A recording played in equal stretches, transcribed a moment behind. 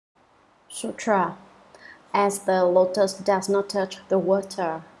Sutra. As the lotus does not touch the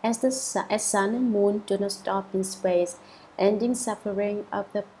water, as sun and moon do not stop in space, ending suffering of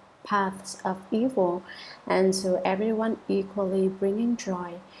the paths of evil, and to everyone equally bringing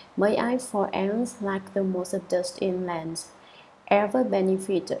joy, may I for eons, like the motes of dust in lands, ever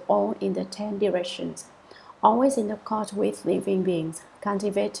benefit all in the 10 directions, always in accord with living beings,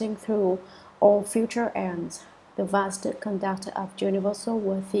 cultivating through all future eons the vast conduct of universal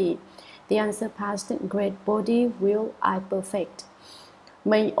worthy, the unsurpassed great Bodhi will I perfect.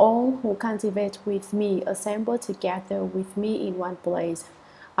 May all who cultivate with me assemble together with me in one place.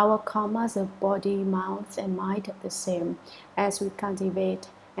 Our karmas of body, mouth, and mind are the same as we cultivate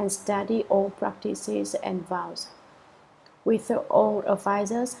and study all practices and vows. With all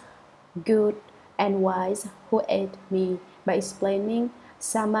advisors, good and wise, who aid me by explaining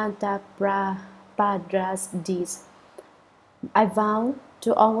Samanta Pradra's deeds, I vow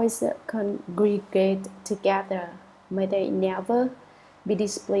to always congregate together. May they never be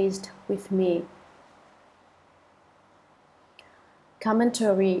displeased with me.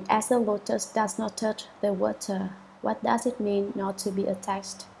 Commentary. As the lotus does not touch the water, what does it mean not to be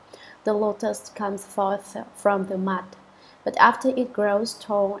attached? The lotus comes forth from the mud, but after it grows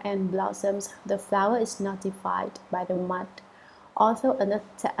tall and blossoms, the flower is not defiled by the mud. Although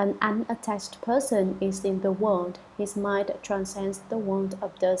an unattached person is in the world, his mind transcends the world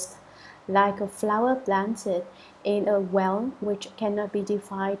of dust, like a flower planted in a well which cannot be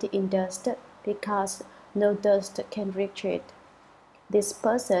defiled in dust, because no dust can reach it. This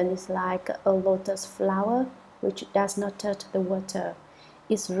person is like a lotus flower which does not touch the water.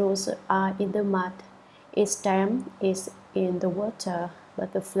 Its roots are in the mud, its stem is in the water,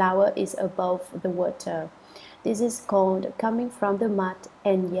 but the flower is above the water. This is called coming from the mud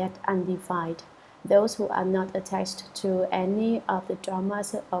and yet undefiled. Those who are not attached to any of the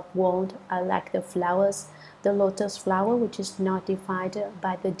dharmas of world are like the flowers, the lotus flower which is not defiled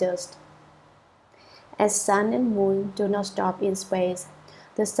by the dust. As sun and moon do not stop in space,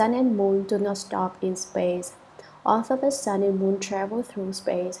 the sun and moon do not stop in space. Although the sun and moon travel through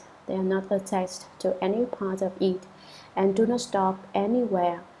space, they are not attached to any part of it and do not stop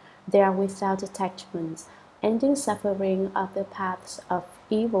anywhere. They are without attachments. Ending suffering of the paths of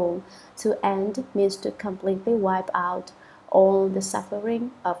evil. To end means to completely wipe out all the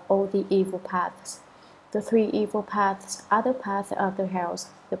suffering of all the evil paths. The 3 evil paths are the path of the house,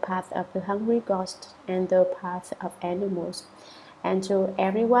 the path of the hungry ghost, and the path of animals. And to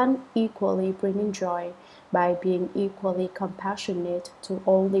everyone equally bringing joy by being equally compassionate to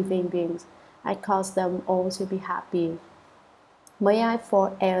all living beings, I cause them all to be happy. May I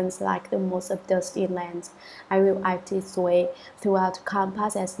for eons, like the motes of dust in lands, I will act its way throughout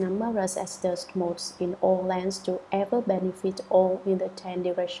kampas as numerous as dust motes in all lands to ever benefit all in the 10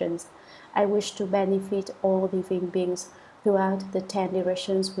 directions. I wish to benefit all living beings throughout the 10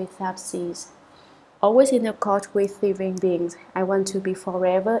 directions without cease. Always in accord with living beings, I want to be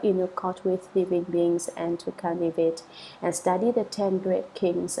forever in accord with living beings and to cultivate and study the 10 great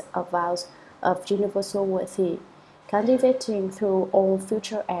kings of vows of universal worthy, cultivating through all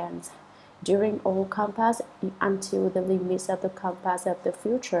future ends, during all kampas until the limits of the kampas of the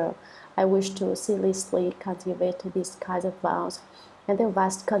future. I wish to ceaselessly cultivate these kinds of vows and the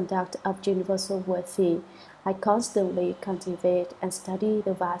vast conduct of universal worthy. I constantly cultivate and study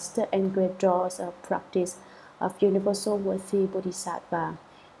the vast and great doors of practice of universal worthy Bodhisattva.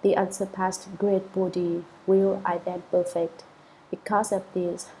 The unsurpassed great Bodhi will I then perfect. Because of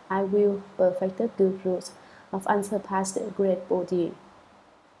this, I will perfect the good roots of unsurpassed great Bodhi.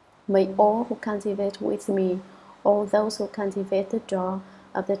 May all who cultivate with me, all those who cultivate the door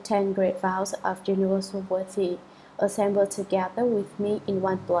of the 10 great vows of universal worthy, assemble together with me in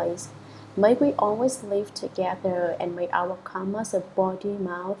one place. May we always live together, and may our karmas of body,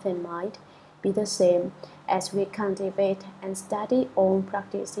 mouth, and mind be the same as we cultivate and study all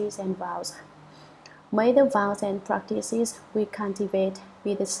practices and vows. May the vows and practices we cultivate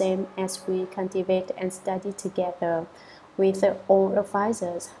be the same as we cultivate and study together, with all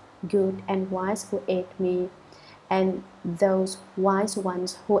advisors, good and wise, who aid me, and those wise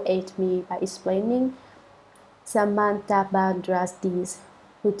ones who aid me by explaining Samantabhadra's deeds,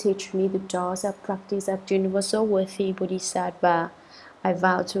 who teach me the doors of practice of universal worthy Bodhisattva. I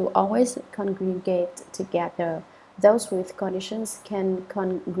vow to always congregate together. Those with conditions can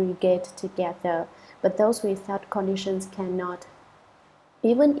congregate together, but those without conditions cannot,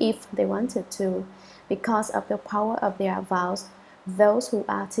 even if they wanted to, because of the power of their vows. Those who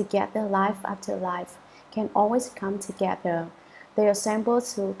are together life after life can always come together. They assemble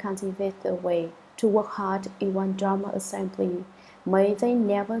to cultivate the way, to work hard in one Dharma assembly, May they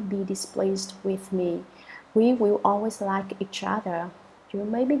never be displeased with me. We will always like each other. You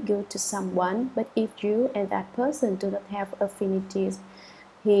may be good to someone, but if you and that person do not have affinities,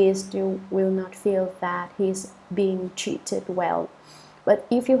 he still will not feel that he is being treated well. But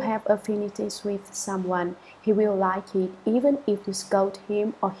if you have affinities with someone, he will like it even if you scold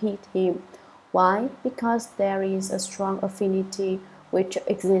him or hit him. Why? Because there is a strong affinity which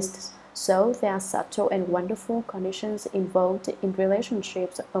exists. So there are subtle and wonderful conditions involved in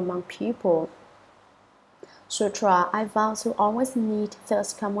relationships among people. Sutra, I vow to always meet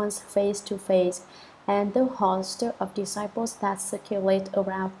thus-come ones face to face, and the host of disciples that circulate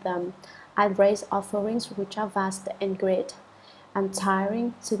around them. I raise offerings which are vast and great,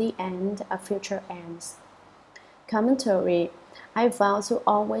 untiring to the end of future ends. Commentary. I vow to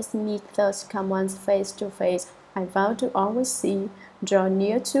always meet thus-come ones face to face. I vow to always see, draw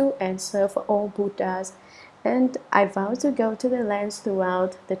near to, and serve all Buddhas. And I vow to go to the lands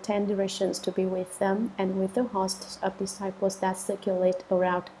throughout the 10 directions to be with them and with the hosts of disciples that circulate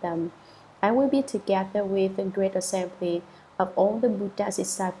around them. I will be together with the great assembly of all the Buddha's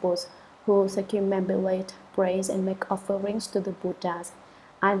disciples who circumambulate, praise, and make offerings to the Buddhas.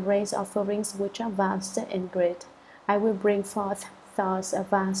 I raise offerings which are vast and great. I will bring forth thus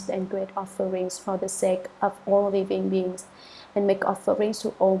vast and great offerings for the sake of all living beings, and make offerings to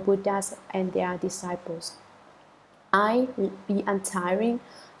all Buddhas and their disciples. I will be untiring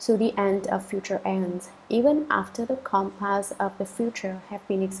to the end of future ends. Even after the compass of the future have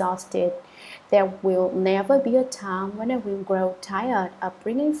been exhausted, there will never be a time when I will grow tired of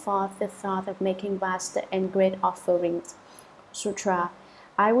bringing forth the thought of making vast and great offerings. Sutra.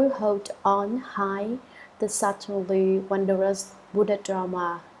 I will hold on high the subtly wondrous Buddha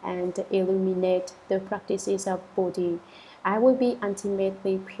Dharma and illuminate the practices of Bodhi. I will be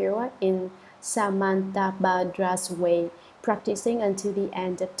ultimately pure in Samantabhadra's way, practicing until the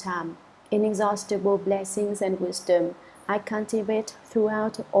end of time. Inexhaustible blessings and wisdom I cultivate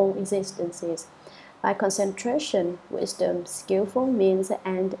throughout all existences. By concentration, wisdom, skillful means,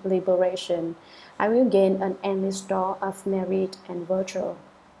 and liberation, I will gain an endless store of merit and virtue.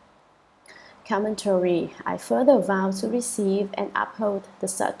 Commentary. I further vow to receive and uphold the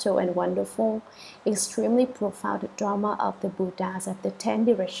subtle and wonderful, extremely profound Dharma of the Buddhas of the 10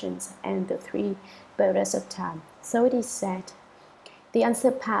 directions and the 3 periods of time. So it is said, the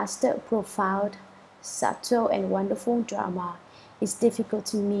unsurpassed, profound, subtle, and wonderful Dharma is difficult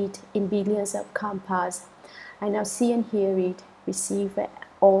to meet in billions of compass. I now see and hear it, receive it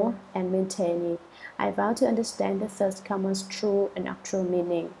all, and maintain it. I vow to understand the third common's true and actual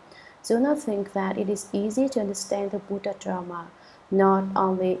meaning. Do not think that it is easy to understand the Buddha Dharma. Not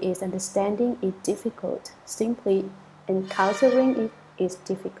only is understanding it difficult, simply encountering it is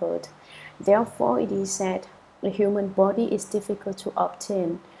difficult. Therefore, it is said, the human body is difficult to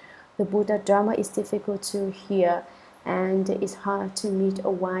obtain. The Buddha Dharma is difficult to hear, and it is hard to meet a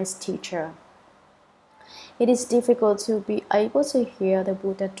wise teacher. It is difficult to be able to hear the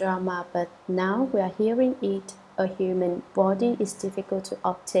Buddha Dharma, but now we are hearing it. A human body is difficult to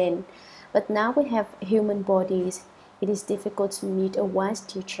obtain, but now we have human bodies. It is difficult to meet a wise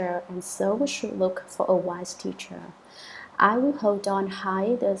teacher, and so we should look for a wise teacher. I will hold on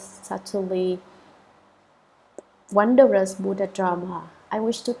high the subtly wondrous Buddha Dharma. I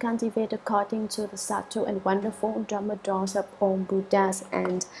wish to cultivate according to the subtle and wonderful Dharma doors of all Buddhas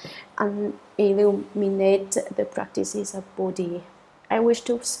and illuminate the practices of Bodhi. I wish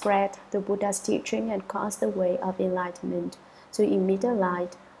to spread the Buddha's teaching and cause the way of enlightenment to emit a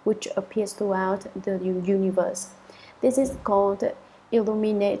light which appears throughout the universe. This is called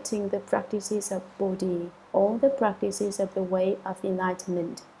illuminating the practices of Bodhi, all the practices of the way of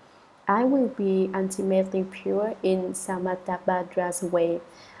enlightenment. I will be ultimately pure in Samantabhadra's way.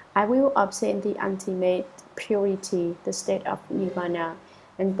 I will obtain the ultimate purity, the state of nirvana,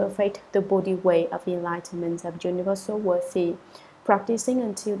 and perfect the Bodhi way of enlightenment of universal worthy, practicing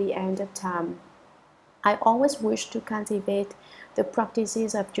until the end of time. I always wish to cultivate the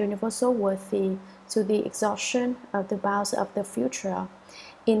practices of universal worthy to the exhaustion of the bounds of the future.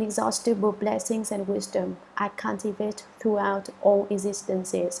 Inexhaustible blessings and wisdom I cultivate throughout all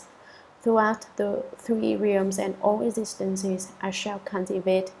existences. Throughout the 3 realms and all existences, I shall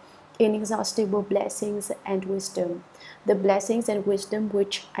cultivate inexhaustible blessings and wisdom. The blessings and wisdom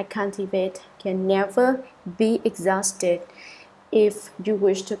which I cultivate can never be exhausted. If you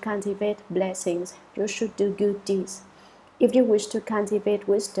wish to cultivate blessings, you should do good deeds. If you wish to cultivate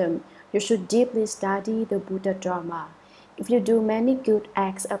wisdom, you should deeply study the Buddha Dharma. If you do many good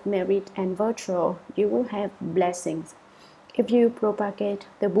acts of merit and virtue, you will have blessings. If you propagate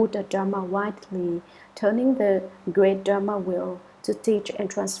the Buddha Dharma widely, turning the great Dharma wheel, to teach and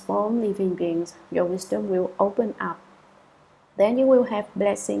transform living beings, your wisdom will open up. Then you will have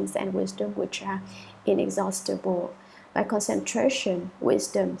blessings and wisdom which are inexhaustible. By concentration,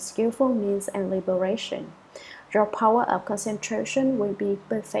 wisdom, skillful means, and liberation, your power of concentration will be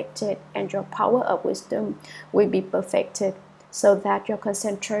perfected, and your power of wisdom will be perfected, so that your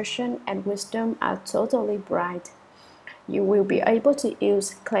concentration and wisdom are totally bright. You will be able to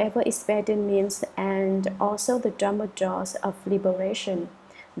use clever expedient means and also the Dharma doors of liberation.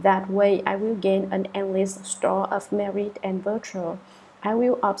 That way I will gain an endless store of merit and virtue. I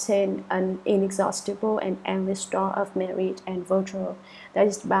will obtain an inexhaustible and endless store of merit and virtue that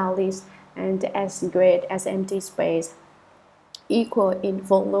is boundless and as great as empty space, equal in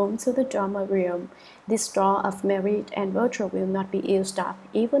volume to the Dharma realm. This store of merit and virtue will not be used up,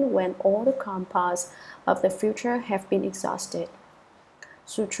 even when all the compounds of the future have been exhausted.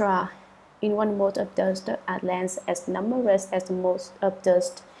 Sutra. In one mode of dust are lands as numerous as the modes of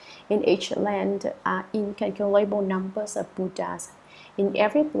dust. In each land are incalculable numbers of Buddhas. In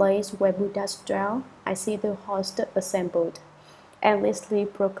every place where Buddhas dwell, I see the host assembled, endlessly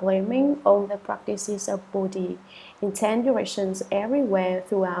proclaiming all the practices of Bodhi, in 10 directions everywhere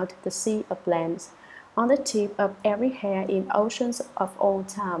throughout the sea of lands, on the tip of every hair in oceans of all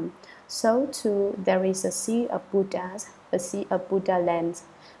time. So too there is a sea of Buddhas, a sea of Buddha lands.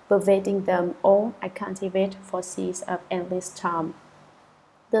 Pervading them all, I cultivate for seas of endless time.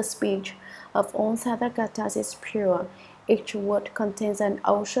 The speech of all Tathagatas is pure. Each word contains an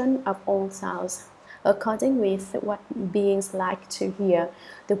ocean of all sounds. According with what beings like to hear,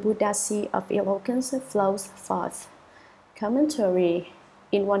 the Buddha sea of eloquence flows forth. Commentary.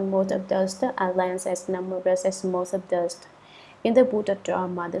 In one mode of dust are lands as numerous as modes of dust. In the Buddha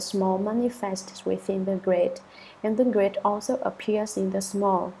Dharma, the small manifests within the great, and the great also appears in the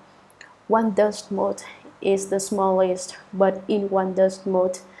small. One dust mote is the smallest, but in one dust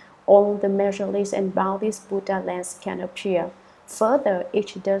mote, all the measureless and boundless Buddha lands can appear. Further,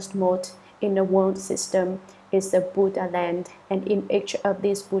 each dust mote in the world system is a Buddha land, and in each of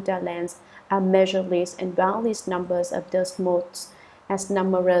these Buddha lands are measureless and boundless numbers of dust motes, as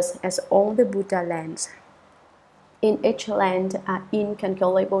numerous as all the Buddha lands. In each land are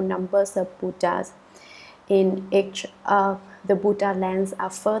incalculable numbers of Buddhas. In each of the Buddha lands are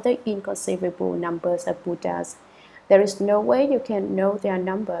further inconceivable numbers of Buddhas. There is no way you can know their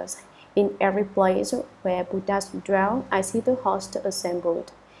numbers. In every place where Buddhas dwell, I see the host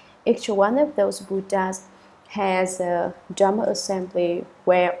assembled. Each one of those Buddhas has a Dharma assembly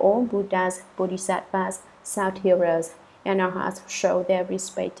where all Buddhas, Bodhisattvas, South-hearers, and Arhats show their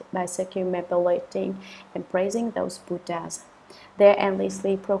respect by circumambulating and praising those Buddhas. They are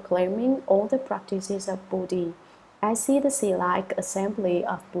endlessly proclaiming all the practices of Bodhi. I see the sea-like assembly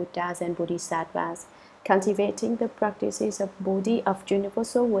of Buddhas and Bodhisattvas, cultivating the practices of Bodhi of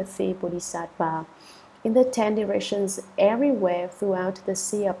universal worthy Bodhisattva. In the 10 directions, everywhere throughout the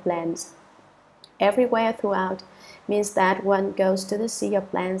sea of lands. Everywhere throughout means that one goes to the sea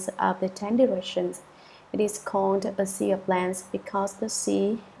of lands of the 10 directions. It is called a sea of lands because the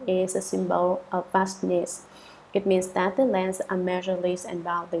sea is a symbol of vastness. It means that the lands are measureless and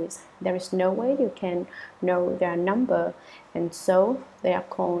boundless. There is no way you can know their number, and so they are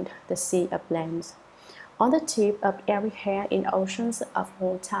called the sea of lands. On the tip of every hair in oceans of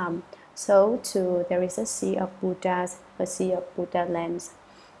all time, so too there is a sea of Buddhas, a sea of Buddha lands.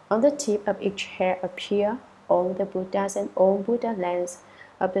 On the tip of each hair appear all the Buddhas and all Buddha lands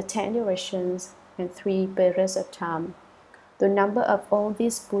of the 10 directions and 3 periods of time. The number of all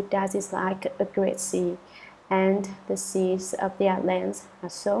these Buddhas is like a great sea, and the seas of their lands are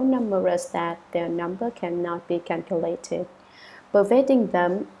so numerous that their number cannot be calculated. Pervading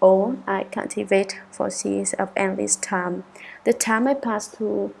them all, I cultivate for seas of endless time. The time I pass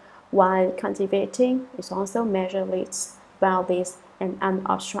through while cultivating is also measureless, boundless, and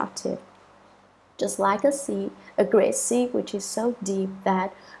unobstructed. Just like a sea, a great sea which is so deep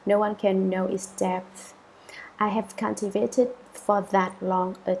that no one can know its depth. I have cultivated for that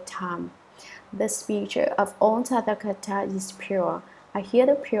long a time. The speech of all Tathagatas is pure. I hear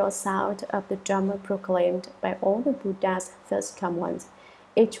the pure sound of the Dharma proclaimed by all the Buddhas first come ones.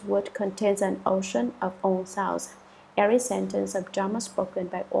 Each word contains an ocean of all sounds. Every sentence of Dharma spoken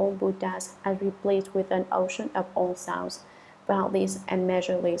by all Buddhas are replete with an ocean of all sounds, boundless and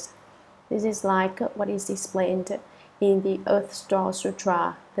measureless. This is like what is explained in the Earth Star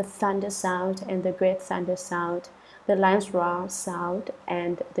Sutra, the thunder sound and the great thunder sound, the lion's roar sound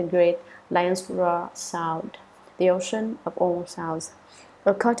and the great lion's roar sound, the ocean of all sounds.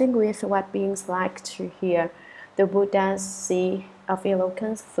 According with what beings like to hear, the Buddha's sea of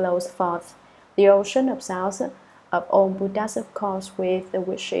eloquence flows forth. The ocean of sounds of all Buddhas accords with the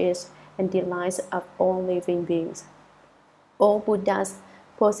wishes and delights of all living beings. All Buddhas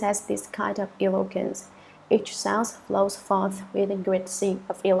possess this kind of eloquence. Each sound flows forth with the great sea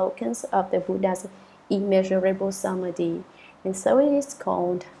of eloquence of the Buddha's immeasurable samadhi, and so it is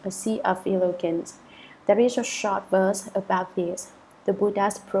called a sea of eloquence. There is a short verse about this. The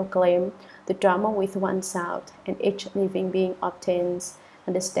Buddhas proclaim the Dharma with one sound, and each living being obtains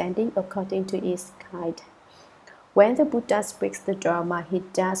understanding according to its kind. When the Buddha speaks the Dharma, he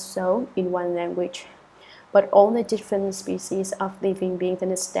does so in one language, but all the different species of living beings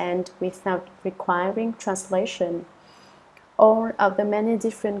understand without requiring translation. All of the many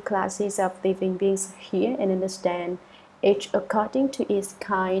different classes of living beings hear and understand, each according to its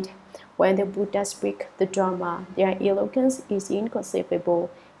kind. When the Buddha speaks the Dharma, their eloquence is inconceivable,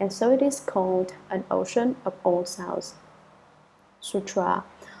 and so it is called an ocean of all sounds. Sutra.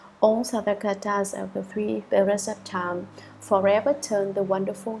 All Saddhakatas of the three periods of time forever turn the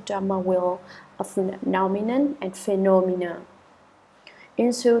wonderful Dharma wheel of noumenon and phenomena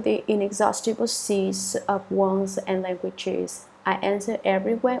into the inexhaustible seas of words and languages. I answer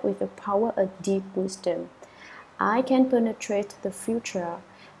everywhere with the power of deep wisdom. I can penetrate the future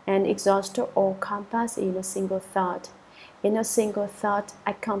and exhaust all compass in a single thought. In a single thought,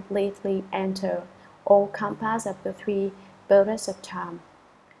 I completely enter all compass of the three periods of time.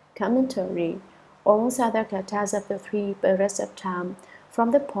 Commentary. All Saddhakatas of the three periods of time,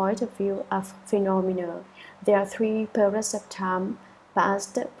 from the point of view of phenomena, there are three periods of time,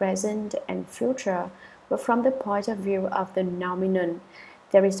 past, present, and future, but from the point of view of the noumenon,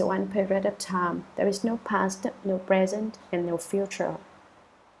 there is one period of time. There is no past, no present, and no future.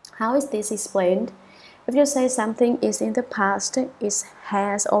 How is this explained? If you say something is in the past, it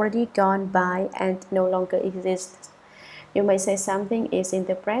has already gone by and no longer exists. You may say something is in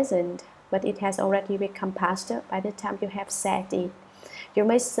the present, but it has already become past by the time you have said it. You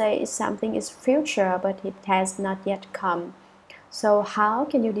may say something is future, but it has not yet come. So how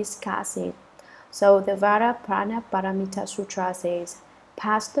can you discuss it? So the Vajrapāṇa Paramita Sutra says,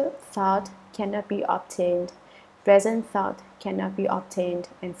 past thought cannot be obtained, present thought cannot be obtained,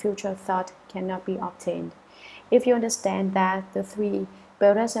 and future thought cannot be obtained. If you understand that the three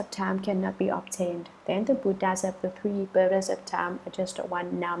periods of time cannot be obtained, then the Buddhas of the three periods of time are just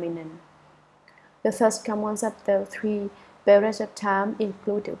one noumenon. The first commands of the three periods of time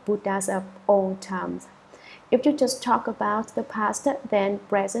include Buddhas of all times. If you just talk about the past, then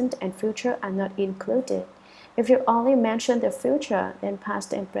present and future are not included. If you only mention the future, then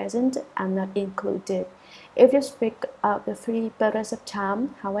past and present are not included. If you speak of the three periods of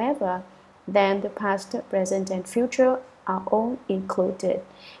time, however, then the past, present, and future are all included.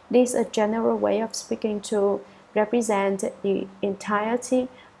 This is a general way of speaking to represent the entirety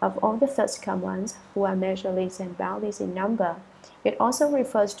of all the first come ones who are measureless and boundless in number. It also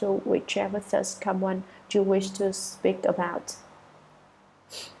refers to whichever first come one you wish to speak about.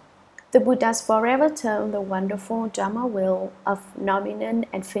 The Buddhas forever turn the wonderful Dharma wheel of noumenon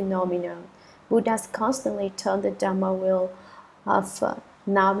and phenomena. Buddhas constantly turn the Dharma wheel of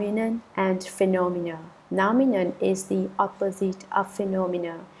noumenon and phenomena. Noumenon is the opposite of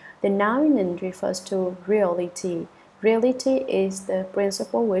phenomena. The noumenon refers to reality. Reality is the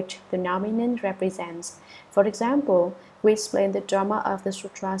principle which the noumenon represents. For example, we explain the Dharma of the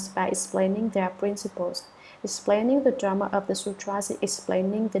sutras by explaining their principles. Explaining the Dharma of the sutras is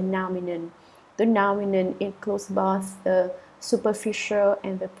explaining the noumenon. The noumenon includes both the superficial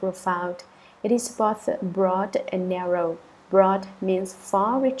and the profound. It is both broad and narrow. Broad means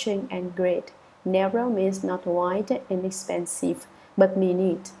far-reaching and great. Narrow means not wide and expansive, but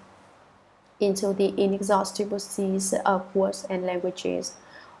minute. Into the inexhaustible seas of words and languages.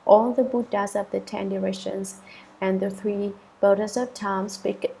 All the Buddhas of the 10 directions and the three periods of time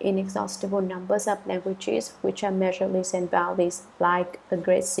speak inexhaustible numbers of languages which are measureless and boundless, like a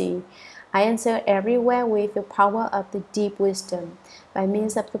great sea. I answer everywhere with the power of the deep wisdom, by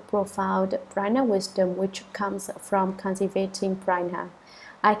means of the profound prana wisdom which comes from cultivating prana.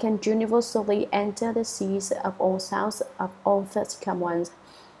 I can universally enter the seas of all sounds of all first come ones.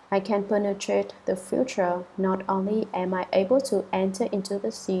 I can penetrate the future. Not only am I able to enter into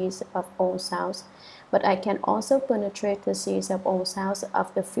the seas of all sounds, but I can also penetrate the seas of all sounds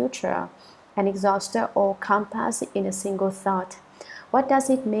of the future and exhaust all compass in a single thought. What does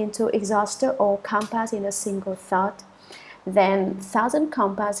it mean to exhaust all compass in a single thought? Then 1,000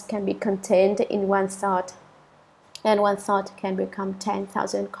 compass can be contained in one thought, and one thought can become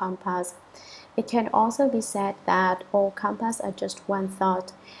 10,000 compass. It can also be said that all compass are just one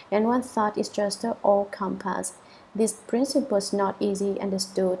thought, and one thought is just all compass. This principle is not easily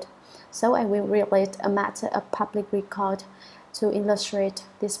understood. So I will relate a matter of public record to illustrate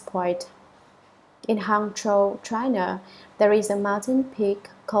this point. In Hangzhou, China, there is a mountain peak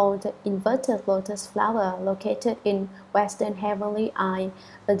called the Inverted Lotus Flower located in Western Heavenly Eye,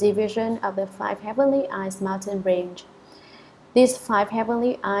 a division of the 5 Heavenly Eyes mountain range. These 5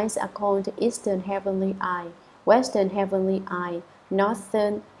 Heavenly Eyes are called Eastern Heavenly Eye, Western Heavenly Eye,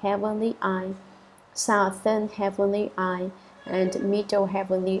 Northern Heavenly Eye, Southern Heavenly Eye, and Middle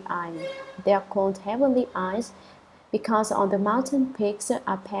Heavenly Eye. They are called Heavenly Eyes because on the mountain peaks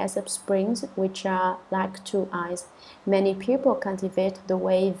are pairs of springs which are like 2 eyes. Many people cultivate the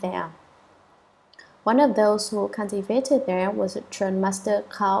way there. One of those who cultivated there was Chánh Master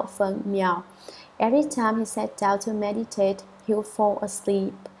Khao Feng Miao. Every time he sat down to meditate, he would fall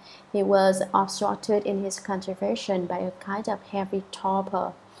asleep. He was obstructed in his cultivation by a kind of heavy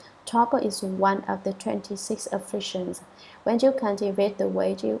torpor. Torpor is one of the 26 afflictions. When you cultivate the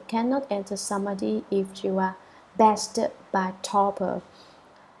way, you cannot enter samadhi if you are bested by torpor.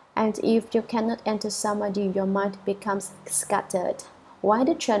 And if you cannot enter samadhi, your mind becomes scattered. Why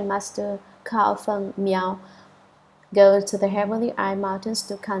did Chánh Master Khao Feng Miao go to the Heavenly Eye Mountains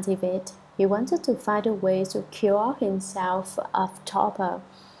to cultivate? He wanted to find a way to cure himself of torpor.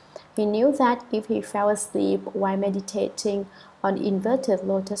 He knew that if he fell asleep while meditating on Inverted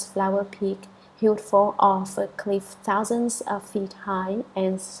Lotus Flower Peak, he would fall off a cliff thousands of feet high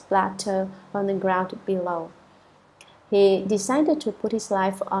and splatter on the ground below. He decided to put his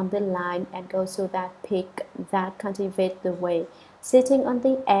life on the line and go to that peak that cultivates the way, sitting on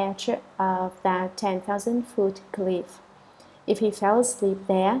the edge of that 10,000-foot cliff. If he fell asleep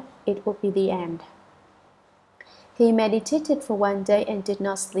there, it would be the end. He meditated for 1 day and did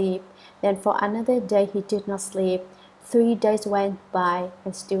not sleep. Then for another day he did not sleep. 3 days went by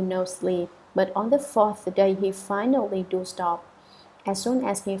and still no sleep. But on the 4th day he finally dozed off. As soon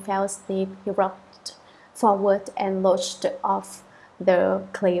as he fell asleep, he rocked forward and lodged off the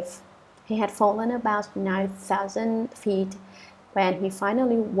cliff. He had fallen about 9,000 feet when he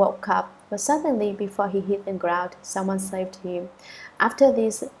finally woke up, but suddenly before he hit the ground, someone saved him. After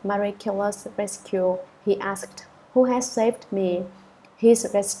this miraculous rescue, he asked, "Who has saved me?" His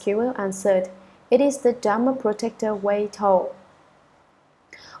rescuer answered, "It is the Dharma protector Wei Tou."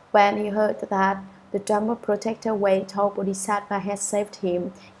 When he heard that the Dharma protector Wei Tou Bodhisattva had saved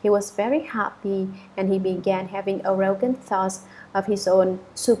him, he was very happy and he began having arrogant thoughts of his own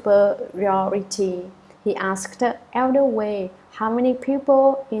superiority. He asked, "Elder Wei, how many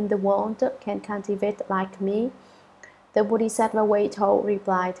people in the world can cultivate like me?" The Bodhisattva Wei Tou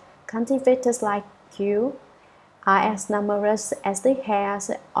replied, "Cultivators like you are as numerous as the hairs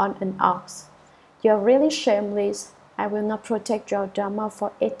on an ox. You are really shameless. I will not protect your Dharma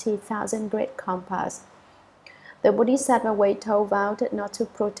for 80,000 great kampas." The Bodhisattva Wei Tou vowed not to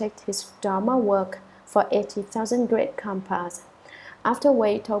protect his Dharma work for 80,000 great kampas. After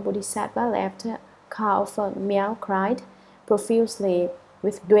Wei Tou Bodhisattva left, Khao Feng Miao cried profusely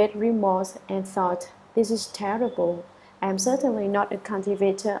with great remorse and thought, "This is terrible. I am certainly not a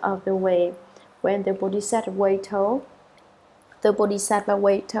cultivator of the way." When the Bodhisattva Wei Tou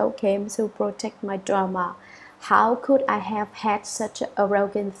came to protect my Dharma, how could I have had such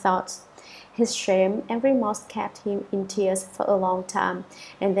arrogant thoughts? His shame and remorse kept him in tears for a long time,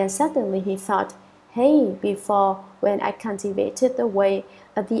 and then suddenly he thought, "Hey, before, when I cultivated the way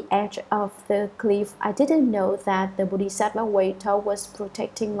at the edge of the cliff, I didn't know that the Bodhisattva Wei Tou was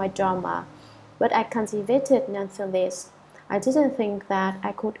protecting my Dharma, but I cultivated nonetheless. I didn't think that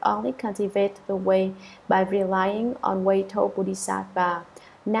I could only cultivate the way by relying on Wei Tou Bodhisattva.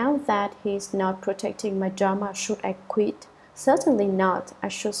 Now that he is not protecting my Dharma, should I quit? Certainly not. I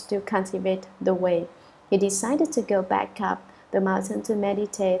should still cultivate the way." He decided to go back up the mountain to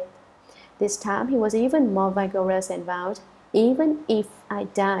meditate. This time he was even more vigorous and vowed, "Even if I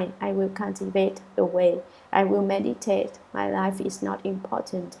die, I will cultivate the way. I will meditate. My life is not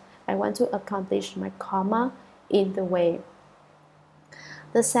important. I want to accomplish my karma in the way."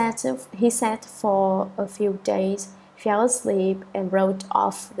 He sat for a few days, fell asleep, and rode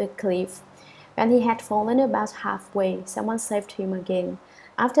off the cliff. When he had fallen about halfway, someone saved him again.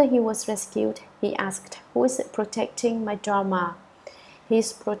 After he was rescued, he asked, "Who is protecting my Dharma?"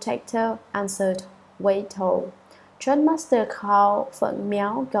 His protector answered, "Wei Tou." Chánh Master Khao Feng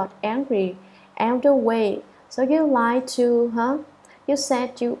Miao got angry. "Elder Wei, so you lied too, huh? You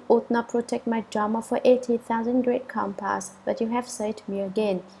said you would not protect my Dharma for 80,000 great kampas, but you have saved me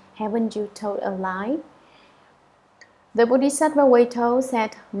again. Haven't you told a lie?" The Bodhisattva Wei Tou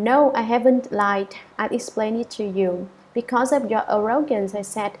said, "No, I haven't lied. I'll explain it to you. Because of your arrogance, I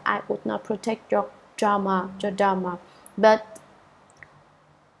said I would not protect your Dharma, but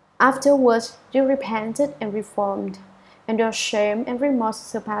Afterwards, you repented and reformed, and your shame and remorse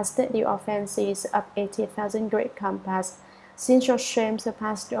surpassed the offenses of 80,000 great compass. Since your shame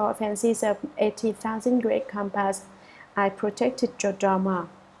surpassed the offenses of 80,000 great compass, I protected your Dharma.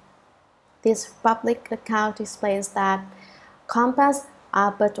 This public account explains that compass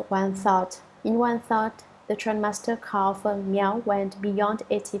are but one thought. In one thought, the Trendmaster called for Miao went beyond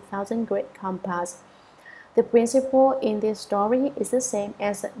 80,000 great compass. The principle in this story is the same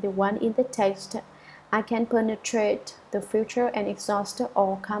as the one in the text. I can penetrate the future and exhaust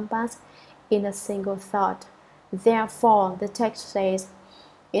all compass in a single thought. Therefore, the text says,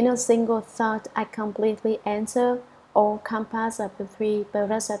 in a single thought I completely enter all compass of the 3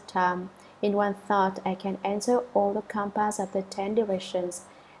 Bodhisattvas. In one thought I can enter all the compass of the 10 directions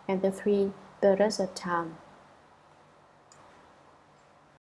and the 3 Bodhisattvas.